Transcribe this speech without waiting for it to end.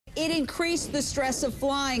it increased the stress of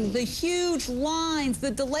flying, the huge lines,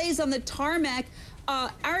 the delays on the tarmac.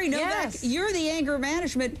 Ari Novick, Yes. you're the anger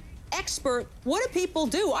management expert. What do people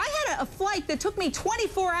do? I had a flight that took me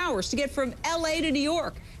 24 hours to get from LA to New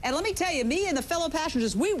York. And let me tell you, me and the fellow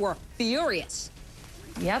passengers, we were furious.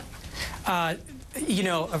 Yep. You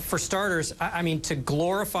know, for starters, I mean, to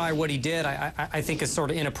glorify what he did, I think is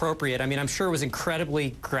sort of inappropriate. I mean, I'm sure it was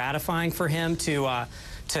incredibly gratifying for him to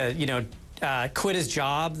you know, quit his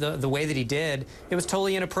job the way that he did. It was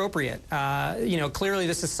totally inappropriate. You know, clearly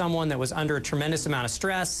this is someone that was under a tremendous amount of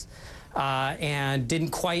stress and didn't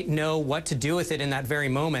quite know what to do with it in that very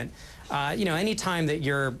moment. You know, anytime that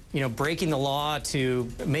you're, you know, breaking the law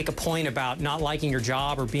to make a point about not liking your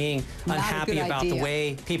job or being unhappy about the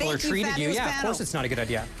way people are treating you, yeah, of course it's not a good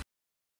idea.